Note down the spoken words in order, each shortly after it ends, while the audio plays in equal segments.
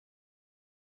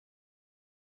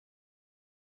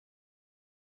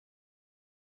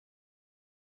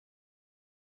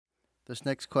This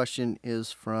next question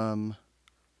is from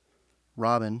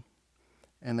Robin,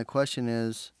 and the question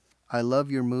is, I love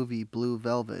your movie Blue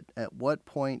Velvet. At what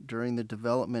point during the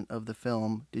development of the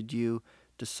film did you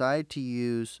decide to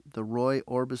use the Roy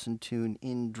Orbison tune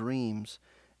In Dreams,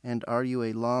 and are you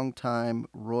a longtime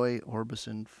Roy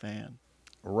Orbison fan?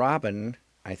 Robin,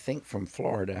 I think from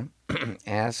Florida,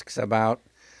 asks about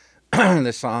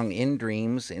the song In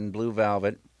Dreams in Blue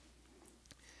Velvet.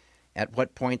 At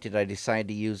what point did I decide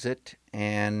to use it?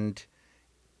 And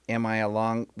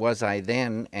was I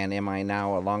then and am I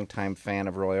now a longtime fan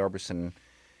of Roy Orbison?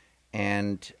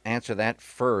 And answer that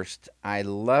first. I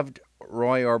loved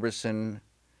Roy Orbison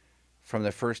from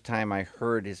the first time I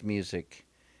heard his music,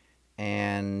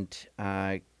 and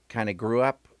kind of grew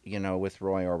up, with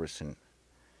Roy Orbison.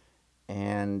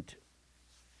 And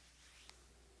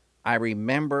I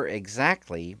remember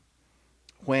exactly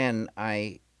when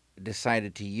I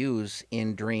decided to use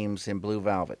In Dreams in Blue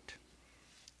Velvet.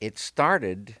 It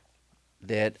started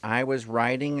that I was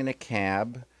riding in a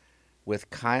cab with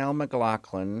Kyle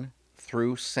MacLachlan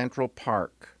through Central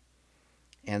Park,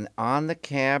 and on the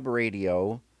cab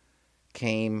radio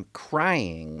came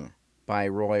Crying by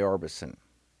Roy Orbison.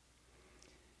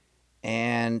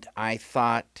 And I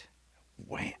thought,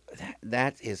 wow,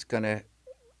 that is going to,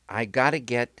 I got to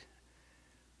get,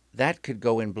 that could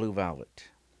go in Blue Velvet.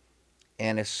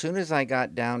 And as soon as I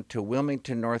got down to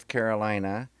Wilmington, North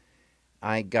Carolina,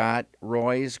 I got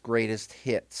Roy's greatest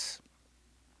hits.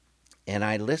 And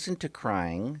I listened to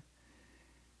Crying,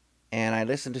 and I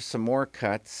listened to some more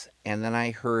cuts, and then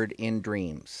I heard In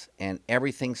Dreams, and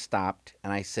everything stopped,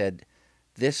 and I said,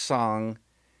 this song,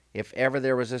 if ever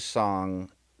there was a song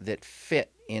that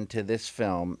fit into this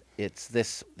film, it's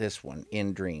this one,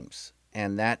 In Dreams.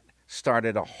 And that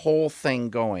started a whole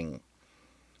thing going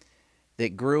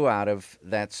that grew out of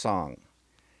that song.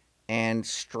 And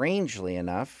strangely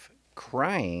enough,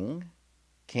 Crying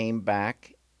came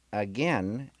back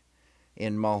again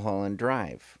in Mulholland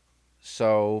Drive.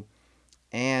 So,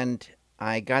 and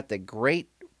I got the great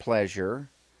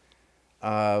pleasure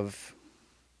of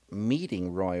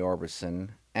meeting Roy Orbison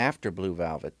after Blue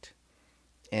Velvet.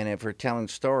 And if we're telling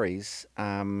stories,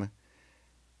 that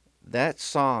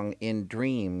song In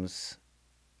Dreams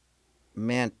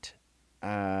meant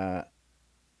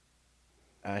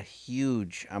a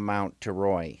huge amount to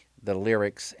Roy, the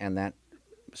lyrics and that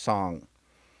song.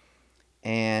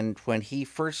 And when he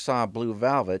first saw Blue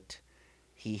Velvet,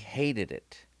 he hated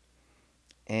it.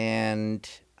 And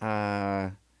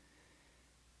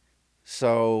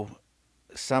so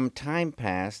some time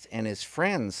passed, and his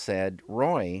friends said,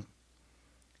 Roy,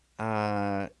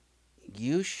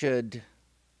 you should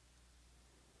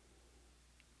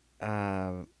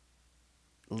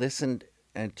listen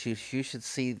you should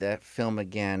see that film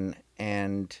again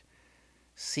and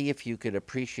see if you could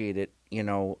appreciate it,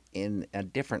 in a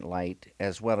different light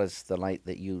as well as the light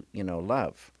that you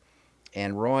love.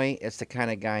 And Roy, it's the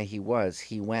kind of guy he was.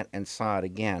 He went and saw it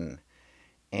again,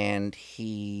 and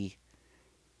he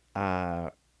saw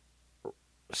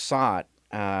it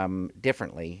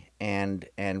differently and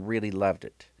really loved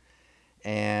it.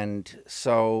 And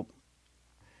so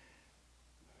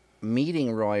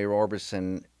meeting Roy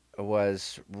Orbison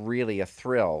was really a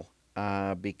thrill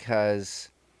because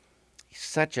he's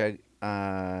such a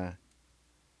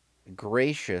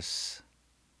gracious,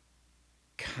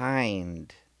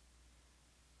 kind,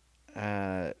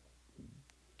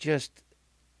 just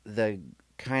the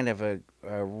kind of a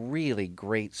really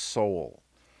great soul.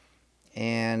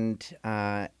 And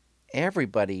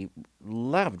everybody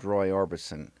loved Roy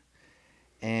Orbison.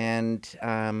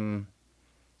 And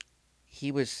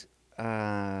he was,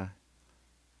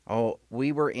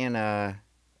 we were in a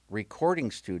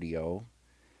recording studio,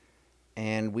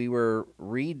 and we were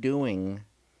redoing,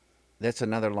 that's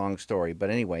another long story, but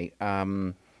anyway,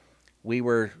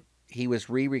 he was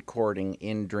re-recording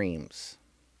In Dreams.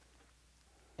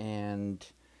 And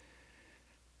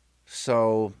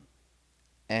so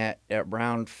at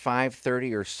around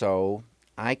 5:30 or so,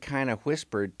 I kind of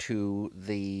whispered to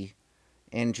the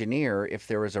engineer if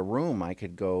there was a room I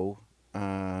could go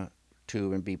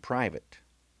to and be private.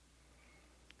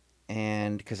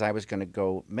 And because I was going to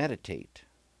go meditate.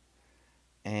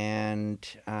 And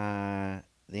the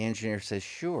engineer says,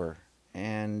 sure,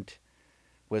 and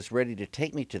was ready to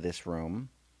take me to this room.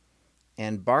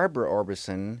 And Barbara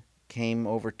Orbison came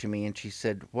over to me and she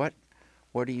said, what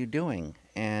are you doing?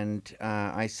 And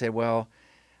I said, well,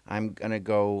 I'm going to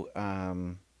go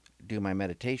do my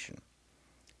meditation.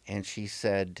 And she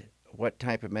said, what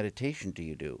type of meditation do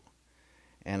you do?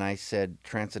 And I said,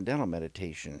 transcendental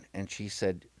meditation. And she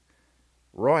said,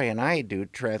 Roy and I do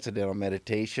transcendental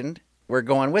meditation. We're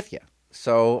going with you.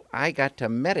 So I got to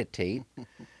meditate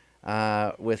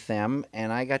with them,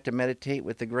 and I got to meditate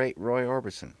with the great Roy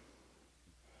Orbison.